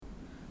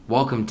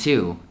Welcome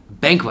to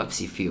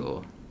Bankruptcy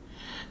Fuel.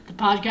 The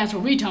podcast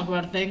where we talk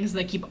about things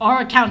that keep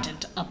our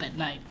accountant up at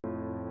night.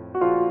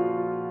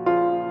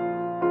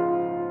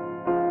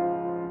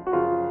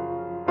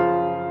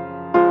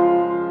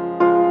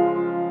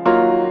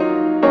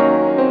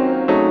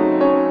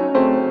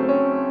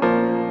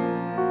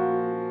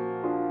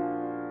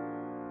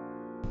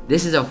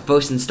 This is our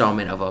first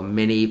installment of our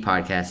mini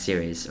podcast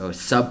series, or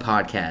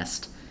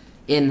sub-podcast,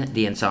 in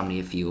the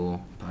Insomnia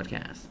Fuel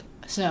podcast.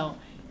 So,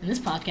 in this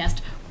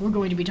podcast, we're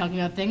going to be talking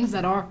about things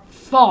that are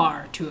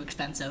far too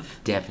expensive.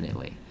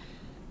 Definitely.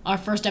 Our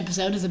first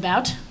episode is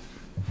about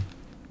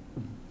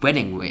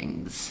Wedding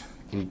rings,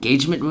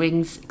 engagement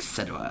rings,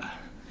 etc.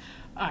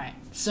 Alright,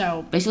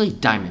 so Basically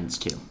diamonds,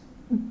 too.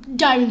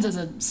 diamonds as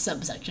a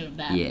subsection of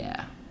that.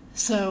 Yeah.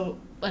 So,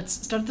 let's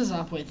start this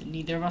off with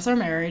neither of us are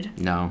married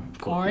No.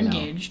 or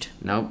engaged.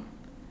 Nope.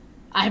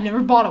 I have never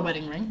bought a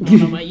wedding ring. I don't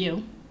know about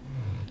you.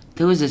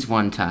 There was this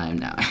one time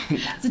now.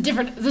 It's a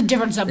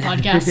different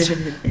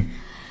sub-podcast.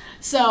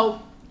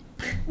 So,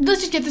 let's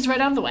just get this right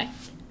out of the way.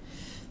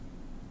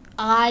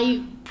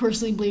 I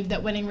personally believe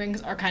that wedding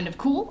rings are kind of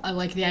cool. I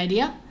like the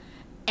idea.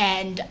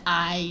 And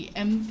I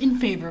am in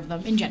favor of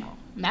them in general.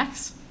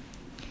 Max?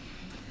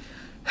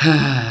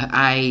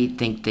 I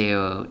think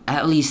they're,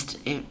 at least,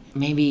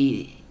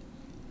 maybe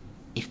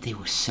if they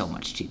were so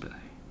much cheaper.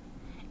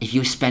 If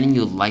you're spending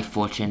your life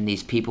fortune,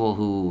 these people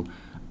who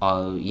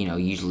are,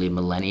 usually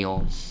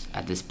millennials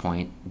at this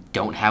point,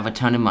 don't have a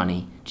ton of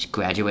money, just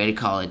graduated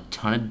college,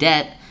 ton of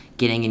debt,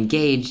 getting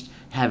engaged,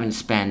 having to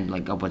spend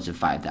like upwards of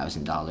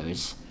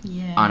 $5,000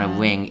 on a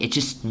ring.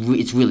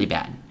 It's really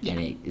bad. Yeah.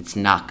 And it's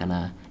not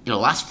gonna,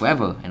 it'll last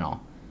forever and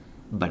all,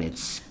 but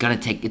it's gonna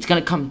take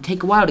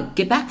a while to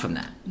get back from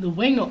that. The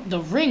ring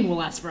will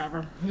last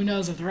forever. Who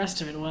knows if the rest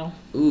of it will.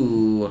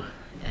 Ooh,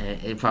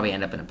 it'd probably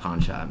end up in a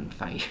pawn shop in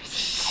 5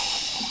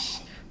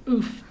 years.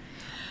 Oof.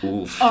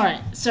 Oof.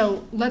 Alright,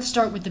 so let's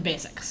start with the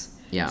basics.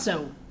 Yeah.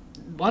 So,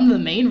 one of the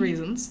main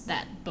reasons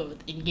that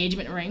both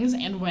engagement rings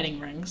and wedding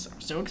rings are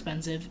so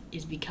expensive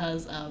is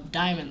because of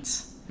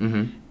diamonds.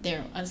 Mm-hmm.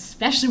 They're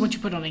especially what you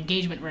put on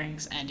engagement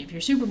rings, and if you're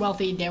super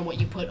wealthy, they're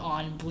what you put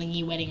on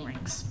blingy wedding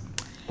rings.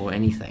 Or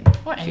anything.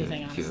 Or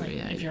anything, honestly,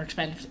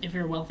 if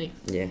you're wealthy.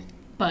 Yeah.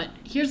 But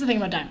here's the thing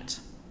about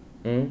diamonds.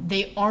 Mm?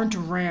 They aren't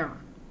rare.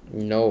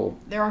 No.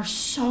 There are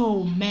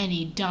so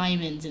many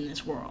diamonds in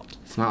this world.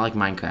 It's not like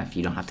Minecraft.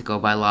 You don't have to go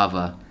by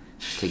lava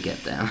to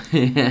get them.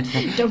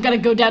 Don't gotta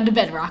go down to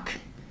bedrock.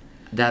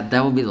 That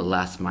will be the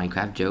last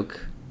Minecraft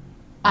joke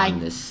on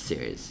this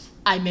series.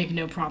 I make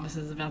no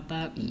promises about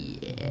that.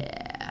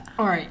 Yeah.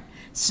 Alright,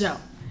 so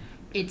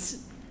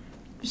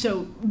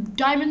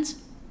diamonds,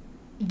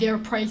 their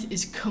price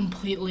is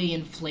completely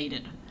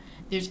inflated.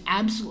 There's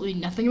absolutely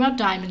nothing about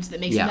diamonds that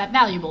makes them that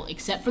valuable,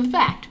 except for the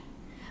fact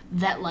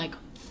that,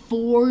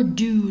 4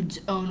 dudes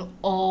own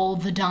all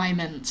the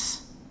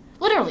diamonds.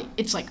 Literally,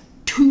 it's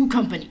 2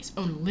 companies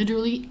own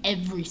literally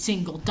every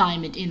single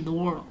diamond in the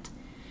world.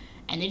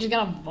 And they just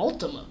gotta vault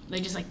them. They're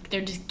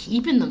just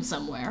keeping them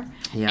somewhere.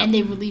 Yep. And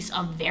they release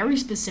a very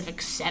specific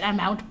set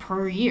amount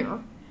per year.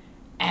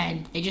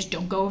 And they just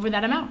don't go over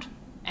that amount.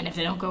 And if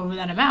they don't go over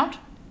that amount,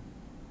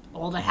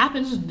 all that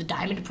happens is the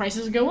diamond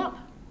prices go up.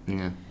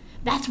 Yeah.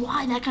 That's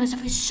why that kind of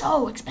stuff is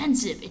so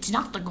expensive. It's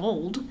not the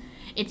gold.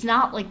 It's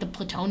not the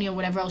plutonium,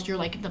 whatever else you're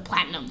the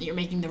platinum that you're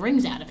making the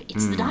rings out of.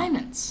 It's the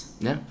diamonds.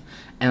 Yeah.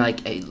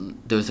 And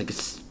there was a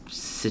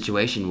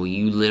situation where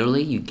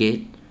you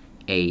get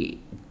a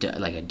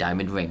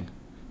diamond ring.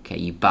 Okay,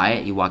 you buy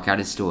it, you walk out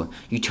of the store,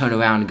 you turn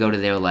around and go to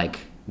their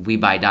we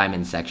buy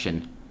diamonds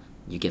section,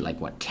 you get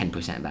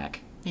 10% back.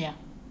 Yeah.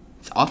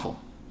 It's awful.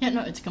 Yeah,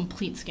 no, it's a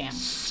complete scam.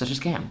 Such a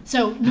scam.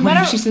 So no What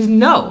matter if she says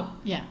no?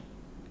 Yeah.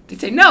 They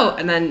say no,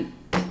 and then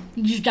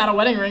You just got a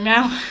wedding ring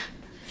now.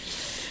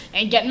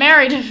 Ain't getting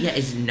married. yeah,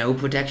 is no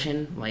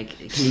protection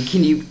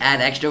can you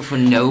add extra for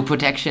no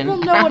protection?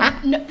 Well,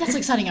 that's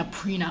like signing a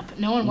prenup.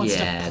 No one wants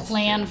Yeah, to that's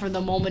plan true. for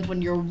the moment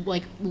when your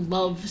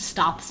love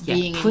stops Yeah,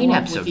 being in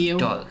love prenups with are you.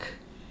 dark.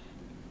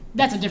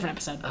 That's a different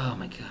episode. Oh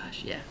my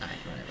gosh, yeah. All right,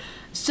 whatever.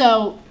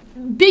 So,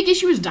 big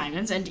issue is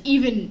diamonds, and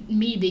even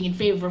me being in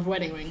favor of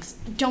wedding rings,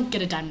 don't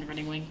get a diamond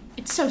wedding ring.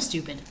 It's so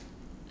stupid.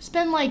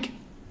 Spend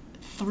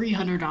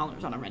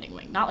 $300 on a wedding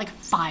ring, not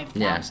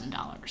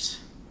 $5,000.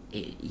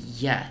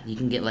 Yeah, you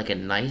can get a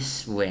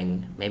nice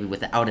ring, maybe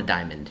without a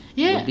diamond.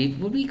 Yeah.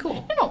 Would be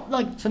cool. No,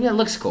 Something that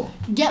looks cool.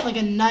 get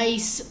a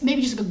nice,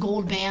 maybe just a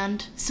gold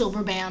band,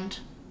 silver band,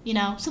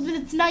 something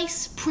that's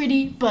nice,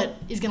 pretty, but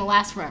is gonna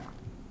last forever.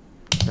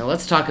 Now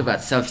let's talk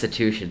about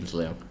substitutions,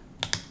 Lou.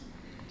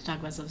 Let's talk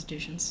about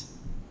substitutions.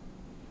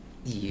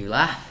 You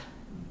laugh,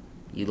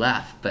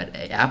 but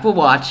an Apple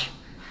Watch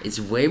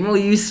is way more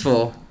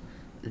useful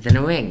than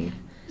a ring.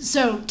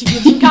 So, to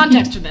give some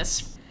context to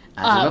this,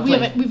 As we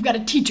play. we've got a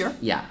teacher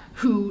Yeah,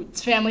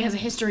 whose family has a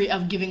history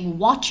of giving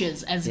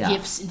watches as Yeah.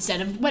 gifts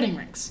instead of wedding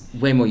rings,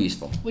 way more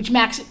useful. which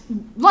Max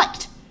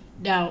liked.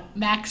 Now,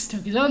 Max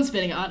took his own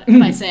spinning on it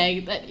by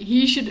saying that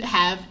he should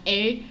have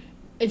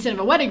instead of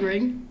a wedding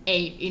ring,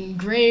 a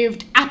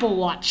engraved Apple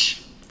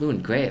Watch. Ooh,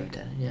 engraved.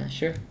 Yeah,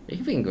 sure. It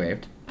can be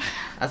engraved.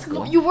 That's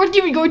cool. You weren't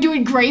even going to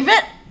engrave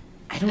it?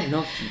 I don't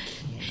know if you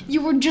can.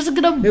 You were just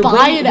gonna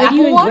buy an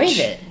Apple Watch? Where do you engrave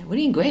it? Where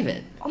do you engrave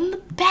it? On the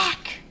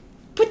back.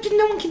 But then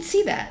no one can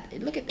see that.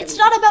 Look at. It's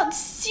not about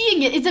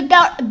seeing it. It's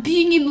about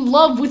being in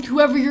love with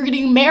whoever you're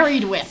getting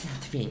married with.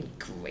 It's being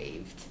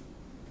engraved.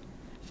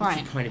 Fine.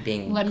 What's the point of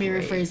being Let me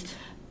engraved? rephrase.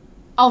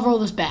 I'll roll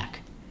this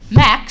back.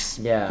 Max,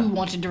 Yeah. who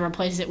wanted to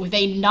replace it with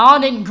a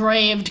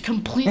non-engraved,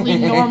 completely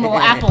normal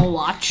Apple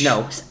Watch.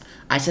 No,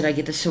 I said I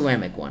get the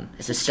ceramic one.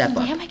 It's a step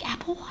up. Ceramic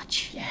Apple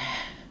Watch? Yeah.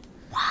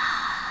 Why?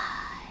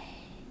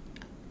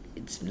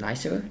 It's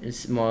nicer.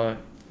 It's more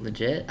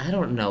legit. I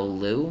don't know,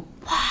 Lou.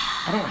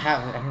 I don't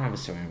have a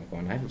ceramic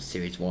one. I have a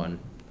Series 1.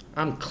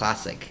 I'm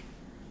classic.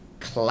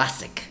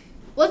 Classic.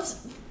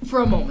 Let's, for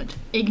a moment,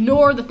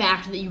 ignore the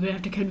fact that you would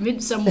have to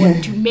convince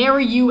someone to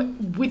marry you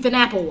with an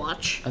Apple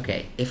Watch.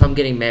 Okay, if I'm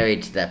getting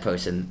married to that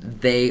person,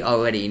 they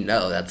already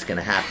know that's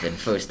gonna happen,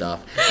 first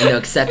off. And they're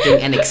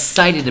accepting and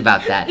excited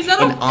about that,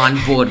 and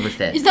on board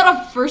with it. Is that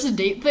a first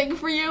date thing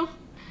for you?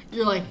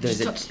 You're like,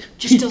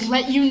 just to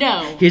let you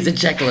know. Here's a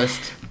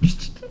checklist.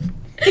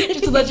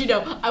 Just to let you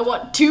know, I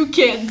want 2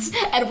 kids,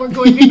 and we're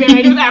going to be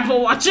married with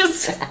Apple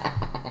Watches. That's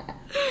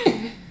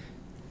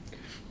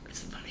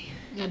funny.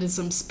 That is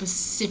some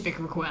specific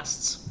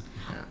requests.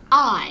 Yeah.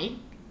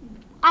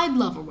 I'd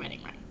love a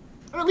wedding ring.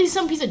 Or at least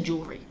some piece of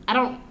jewelry.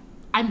 I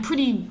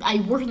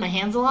work with my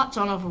hands a lot,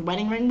 so I don't know if a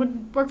wedding ring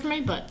would work for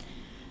me, but,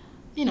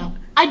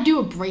 I'd do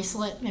a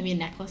bracelet, maybe a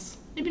necklace.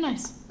 It'd be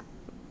nice.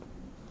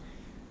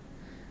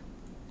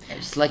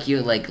 It's like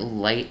you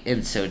light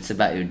inserts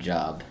about your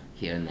job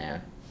here and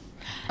there.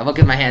 I work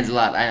with my hands a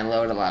lot. I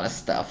unload a lot of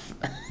stuff.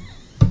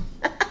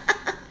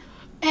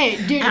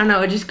 Hey, dude. I don't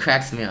know. It just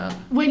cracks me up.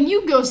 When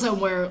you go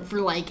somewhere for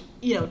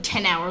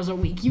 10 hours a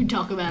week, you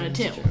talk about it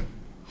too.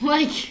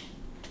 True.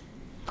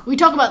 We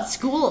talk about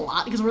school a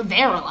lot because we're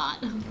there a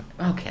lot.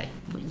 Okay.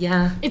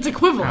 Yeah. It's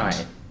equivalent. All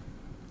right.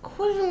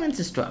 Equivalent's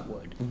a strong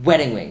word.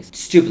 Wedding rings.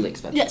 Stupidly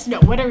expensive. Yes, no,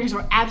 wedding rings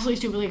are absolutely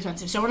stupidly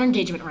expensive. So are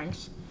engagement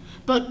rings.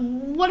 But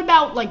what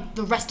about,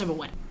 the rest of a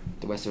wedding?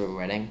 The rest of a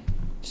wedding?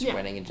 Just Yeah.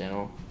 wedding in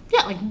general?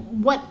 Yeah,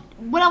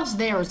 what else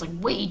there is,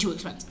 way too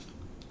expensive?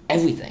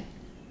 Everything.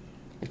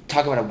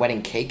 Talk about a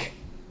wedding cake.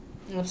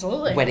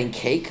 Absolutely. Wedding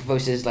cake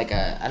versus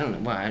I don't know.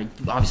 Well,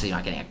 obviously you're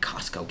not getting a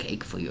Costco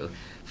cake for your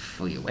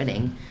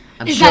wedding.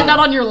 Is that not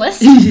on your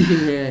list?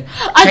 Yeah.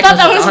 I thought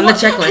that was on the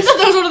checklist. I thought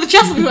that was one of the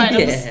checklist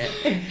items.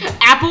 Yeah.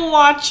 Apple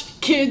Watch,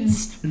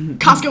 kids,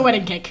 Costco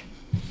wedding cake.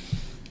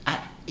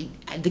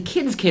 The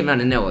kids came out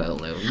of nowhere,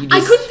 Lou.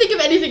 I couldn't think of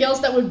anything else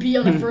that would be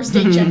on a first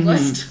date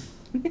checklist.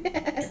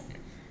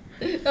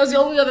 That was the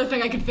only other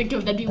thing I could think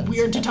of that'd be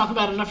weird to talk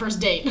about on a first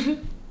date.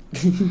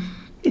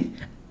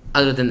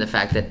 Other than the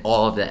fact that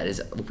all of that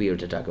is weird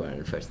to talk about on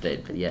a first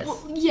date, but yes.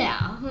 Well,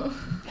 yeah.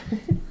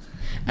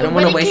 I don't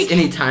want to waste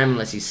any time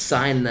unless you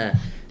sign the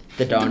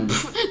dating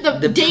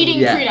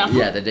prenup.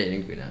 Yeah, the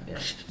dating prenup.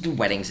 Yeah.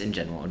 Weddings in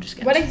general, just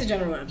get Weddings in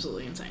general are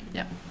absolutely insane.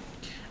 Yeah.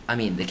 I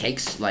mean, the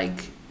cakes,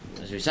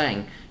 as you're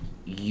saying,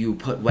 you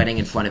put wedding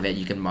in front of it,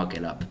 you can mark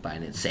it up by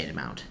an insane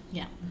amount.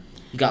 Yeah.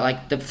 You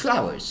got, the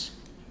flowers.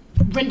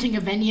 Renting a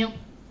venue.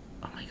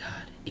 Oh my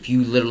god. If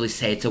you literally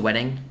say it's a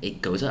wedding,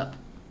 it goes up.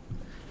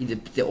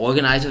 The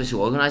organizers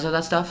who organize all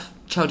that stuff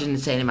charge an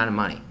insane amount of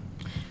money.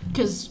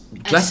 Because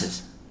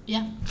Dresses.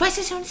 Yeah.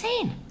 Dresses are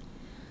insane.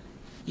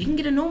 You can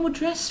get a normal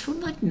dress for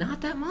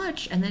not that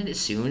much, and then as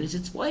soon as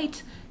it's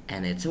white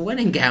and it's a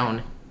wedding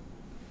gown,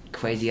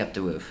 crazy up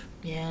the roof.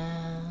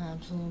 Yeah,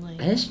 absolutely.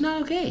 And it's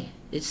not okay.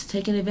 It's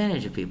taking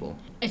advantage of people.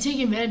 It's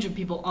taking advantage of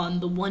people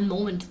on the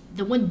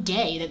one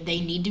day that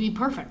they need to be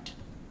perfect.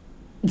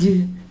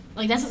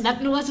 That's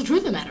the truth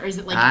of the matter. Is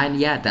that and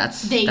yeah,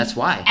 that's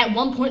why. At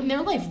one point in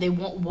their life, they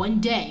want one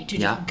day to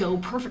just go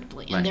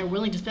perfectly, and right. They're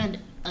willing to spend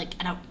an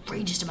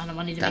outrageous amount of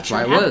money to That's make sure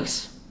why it it happens.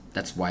 works.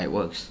 That's why it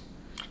works.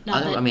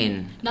 Not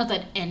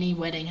that any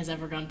wedding has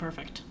ever gone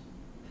perfect.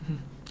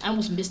 I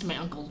almost missed my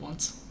uncle's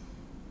once.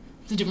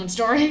 It's a different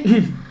story.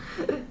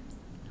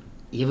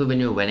 You ever been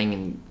to a wedding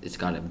and it's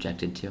got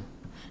objected to?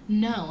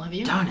 No, have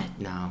you? Darn it,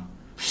 no.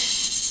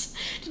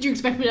 Did you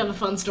expect me to have a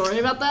fun story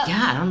about that?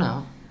 Yeah, I don't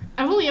know.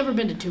 I've only ever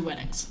been to 2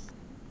 weddings.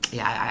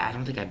 Yeah, I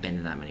don't think I've been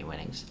to that many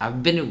weddings.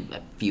 I've been to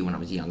a few when I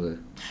was younger.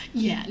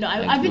 Yeah, no,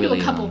 I've been really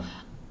to a couple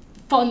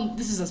fun.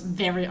 This is a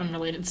very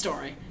unrelated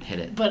story. Hit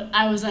it. But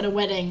I was at a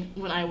wedding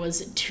when I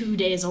was 2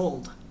 days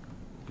old.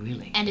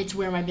 Really? And it's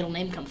where my middle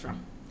name comes from,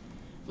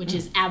 which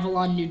is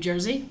Avalon, New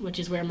Jersey, which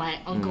is where my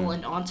uncle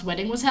and aunt's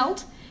wedding was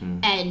held.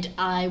 And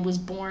I was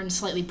born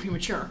slightly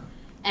premature.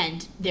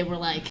 And they were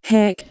like,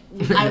 heck.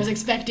 I was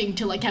expecting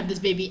to have this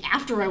baby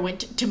after I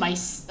went to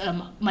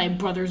my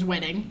brother's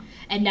wedding,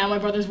 and now my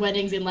brother's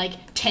wedding's in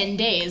 10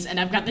 days, and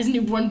I've got this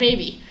newborn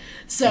baby.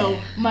 So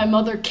my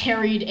mother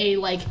carried a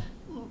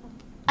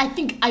I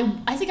think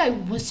I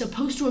was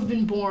supposed to have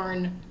been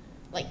born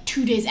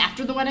 2 days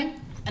after the wedding,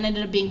 and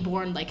ended up being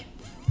born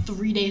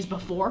 3 days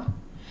before.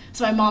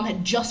 So my mom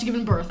had just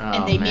given birth,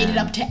 and they made it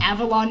up to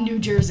Avalon, New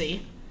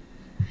Jersey,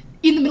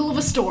 in the middle of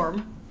a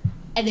storm.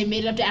 And they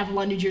made it up to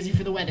Avalon, New Jersey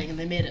for the wedding, and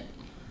they made it.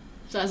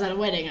 So I was at a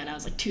wedding, and I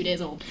was like 2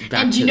 days old.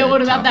 Back and to you know the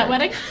what about that topic.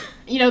 wedding?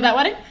 You know that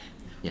wedding?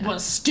 Yeah.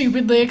 Was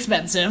stupidly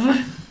expensive.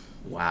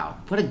 Wow,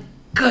 what a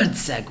good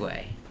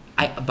segue.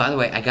 By the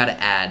way, I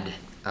gotta add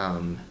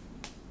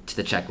to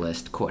the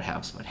checklist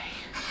courthouse wedding.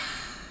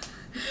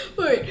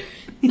 Wait.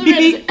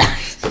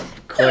 There's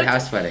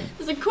Courthouse wedding.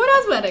 a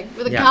courthouse wedding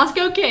with a Yeah.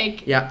 Costco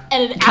cake. Yeah.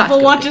 And an Costco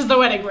Apple Watch cake. is the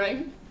wedding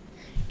ring.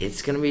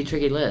 It's gonna be a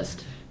tricky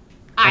list.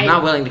 I'm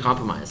not willing to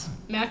compromise.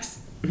 Max,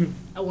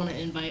 I want to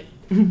invite.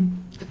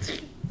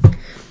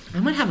 I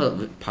might have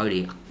a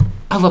party.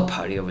 I'll have a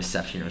party or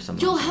reception or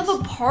something. You'll have a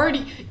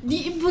party.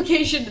 The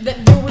implication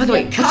that there would By the be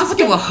way, a what's up with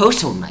the Costco...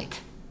 rehearsal night?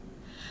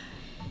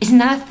 Isn't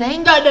that a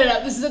thing? No.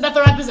 This is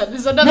another episode.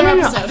 No. I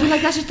episode. feel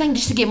like that's a thing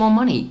just to get more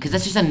money. Because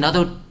that's just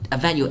another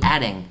event you're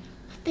adding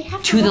They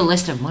have to the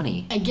list of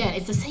money. Again,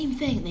 it's the same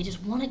thing. They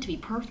just want it to be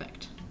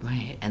perfect.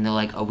 Right. And they're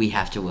like, oh, we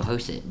have to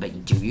rehearse it.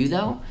 But do you,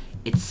 though?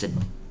 It's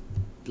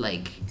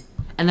like...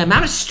 And the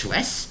amount of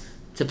stress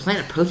to plan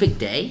a perfect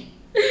day.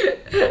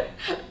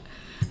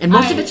 And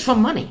most of it's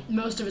from money.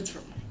 Most of it's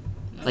from money.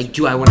 Like,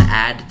 do I want to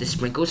add the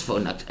sprinkles for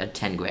a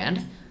 10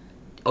 grand?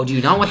 Or do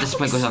you not want the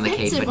sprinkles on the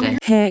cake for 10?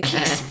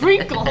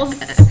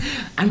 Sprinkles.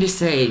 I'm just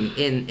saying,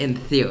 in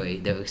theory,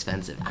 they're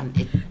expensive. I'm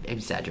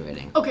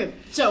exaggerating. Okay,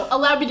 so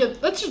allow me to...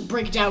 Let's just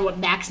break down what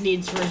Max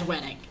needs for his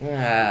wedding.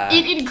 Ah.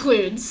 It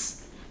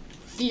includes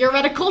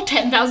theoretical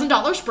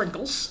 $10,000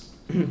 sprinkles,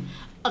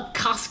 a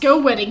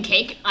Costco wedding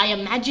cake, I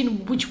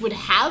imagine, which would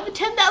have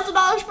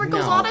 $10,000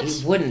 sprinkles on it.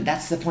 It wouldn't.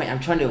 That's the point. I'm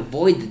trying to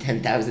avoid the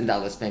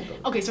 $10,000 sprinkle.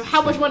 Okay, so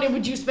how much money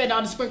would you spend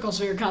on sprinkles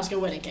for your Costco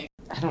wedding cake?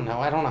 I don't know.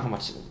 I don't know how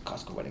much a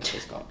Costco wedding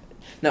cake costs.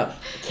 No, it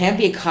can't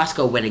be a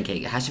Costco wedding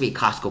cake. It has to be a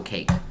Costco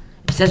cake.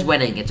 If it says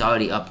wedding, it's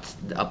already up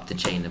the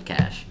chain of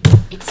cash.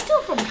 It's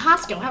still from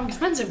Costco. How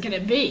expensive can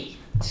it be?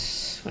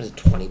 What is it,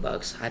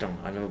 $20? I don't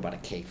know. I never bought a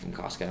cake from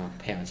Costco.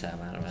 Parents have.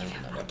 I don't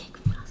remember.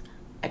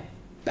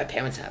 My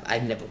parents have.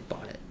 I've never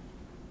bought it.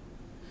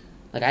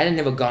 Like, I had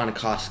never gone to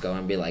Costco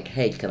and be like,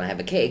 hey, can I have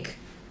a cake?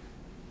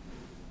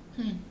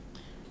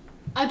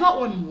 I bought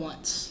one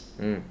once.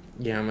 You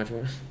know how much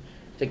it was?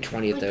 It's like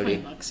 20 or Like 30.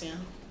 $20, yeah.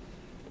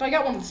 But I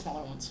got one of the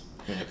smaller ones.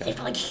 Okay. They've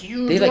got like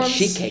huge They have, like ones.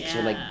 sheet cakes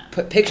with like Yeah.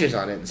 put pictures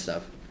on it and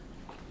stuff.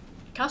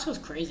 Costco's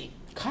crazy.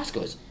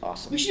 Costco is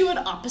awesome. We should do an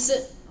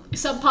opposite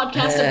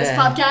sub-podcast of this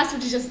podcast,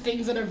 which is just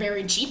things that are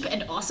very cheap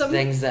and awesome.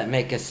 Things that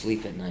make us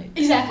sleep at night.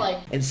 Exactly.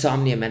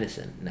 Insomnia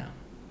medicine. No.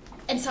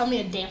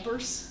 Insomnia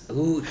dampers.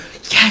 Ooh,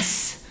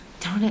 yes!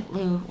 Darn it,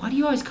 Lou. Why do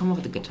you always come up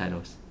with the good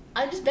titles?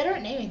 I'm just better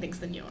at naming things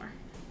than you are.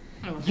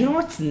 You know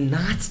what's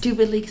not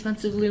stupidly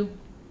expensive, Lou?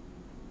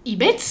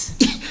 Ebates?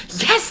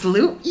 Yes,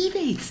 Lou.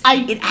 Ebates.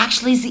 It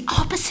actually is the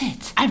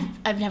opposite.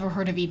 I've never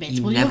heard of Ebates.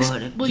 You've Will never you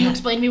heard of- Will you yeah.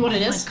 explain to me what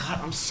it is? Oh my god,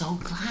 I'm so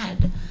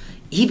glad.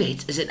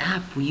 Ebates is an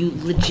app where you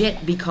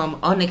legit become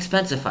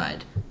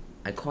unexpensified.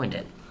 I coined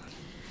it.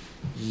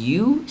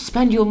 You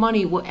spend your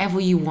money wherever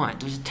you want.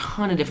 There's a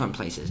ton of different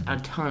places.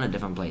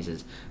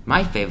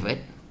 My favorite,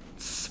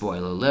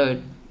 spoiler alert,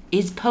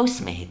 is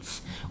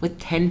Postmates with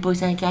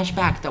 10% cash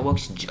back that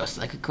works just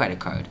like a credit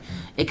card.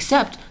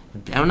 Except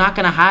they're not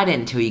going to hide it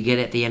until you get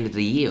it at the end of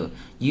the year.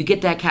 You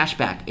get that cash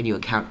back in your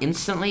account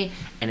instantly,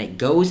 and it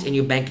goes in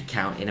your bank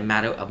account in a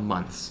matter of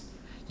months.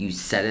 You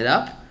set it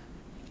up,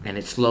 and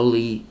it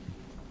slowly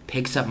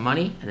picks up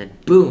money, and then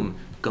boom,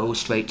 goes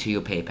straight to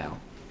your PayPal.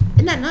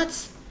 Isn't that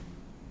nuts?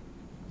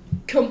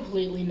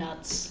 Completely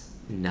nuts.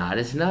 Not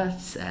as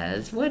nuts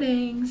as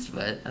weddings,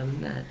 but I'm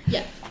not.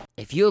 Yeah.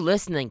 If you're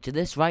listening to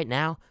this right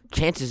now,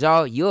 chances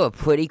are you're a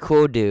pretty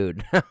cool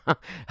dude.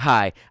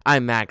 Hi,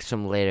 I'm Max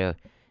from Later.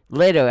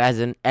 Later as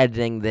in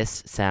editing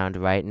this sound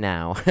right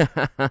now.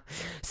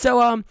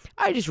 So,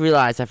 I just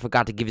realized I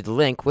forgot to give you the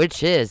link,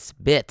 which is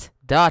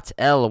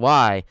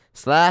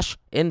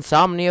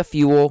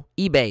bit.ly/insomniafuel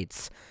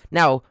Ebates.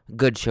 Now,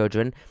 good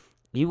children,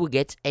 you will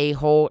get a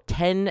whole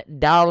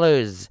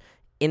 $10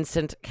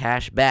 instant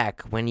cash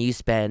back when you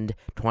spend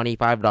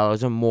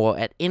 $25 or more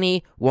at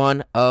any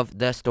one of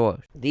the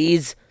stores.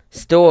 These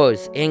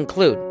stores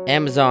include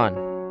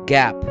Amazon,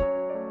 Gap,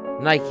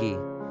 Nike,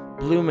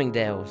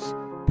 Bloomingdale's,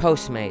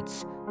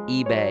 Postmates,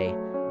 eBay,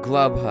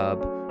 Grubhub,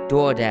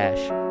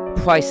 DoorDash,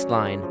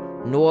 Priceline,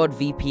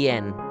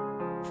 NordVPN,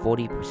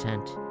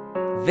 40%,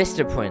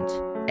 Vistaprint,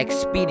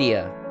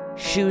 Expedia,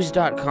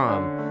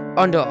 Shoes.com,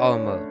 Under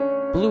Armour,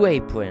 Blue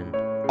Apron,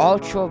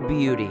 Ultra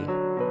Beauty,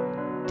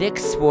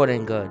 Dick's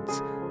Sporting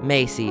Goods,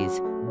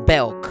 Macy's,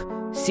 Belk,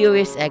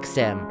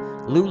 SiriusXM,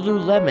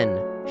 Lululemon,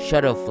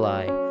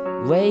 Shutterfly,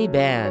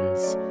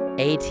 Ray-Bans,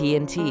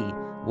 AT&T,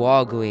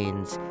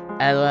 Walgreens,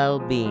 LL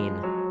Bean,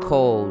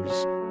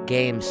 Kohl's,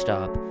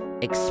 GameStop,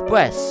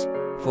 Express,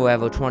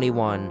 Forever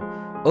 21,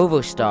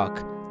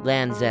 Overstock,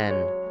 Land's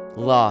End,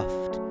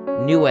 Loft,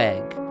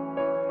 Newegg,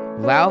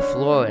 Ralph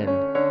Lauren,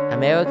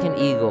 American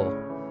Eagle,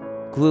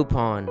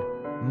 Groupon,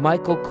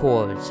 Michael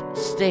Kors,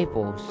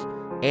 Staples,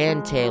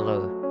 Ann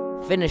Taylor,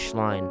 Finish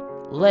Line,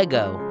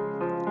 Lego,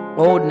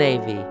 Old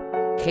Navy,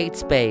 Kate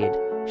Spade,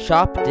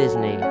 Shop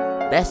Disney,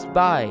 Best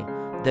Buy,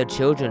 The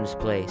Children's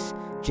Place,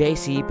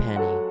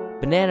 JCPenney,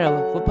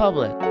 Banana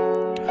Republic,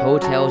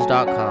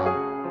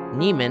 Hotels.com,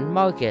 Neiman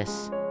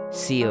Marcus,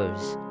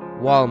 Sears,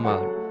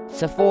 Walmart,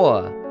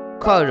 Sephora,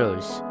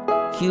 Carter's,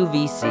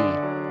 QVC,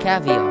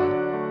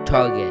 Caviar,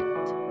 Target,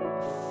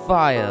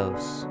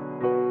 Fios,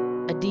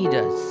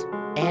 Adidas,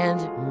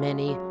 and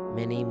many,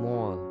 many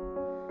more.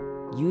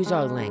 Use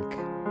our link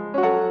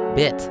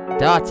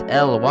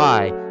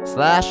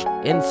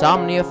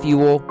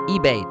bit.ly/insomniafuel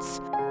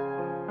ebates